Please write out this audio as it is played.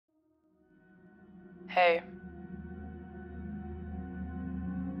Hey.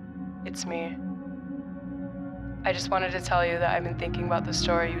 It's me. I just wanted to tell you that I've been thinking about the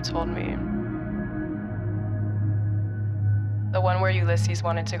story you told me. The one where Ulises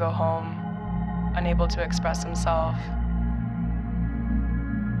wanted to go home, unable to express himself.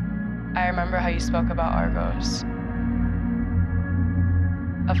 I remember how you spoke about Argos,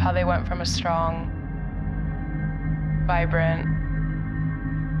 of how they went from a strong, vibrant,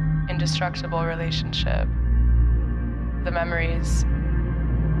 indestructible relationship. The memories,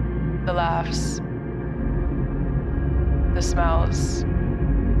 the laughs, the smells.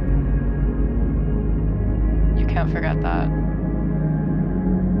 You can't forget that.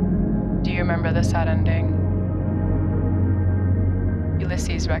 Do you remember the sad ending?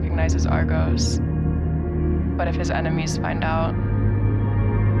 Ulises recognizes Argos, but if his enemies find out,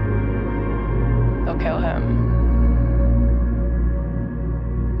 they'll kill him.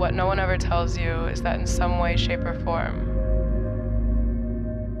 What no one ever tells you is that in some way, shape, or form,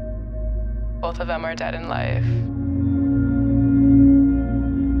 both of them are dead in life.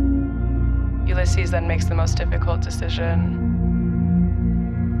 Ulises then makes the most difficult decision,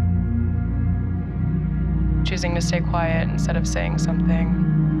 choosing to stay quiet instead of saying something,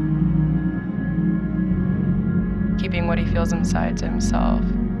 keeping what he feels inside to himself.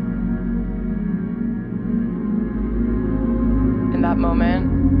 In that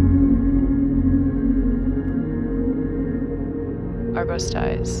moment, Argos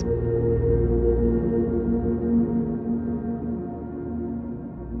dies.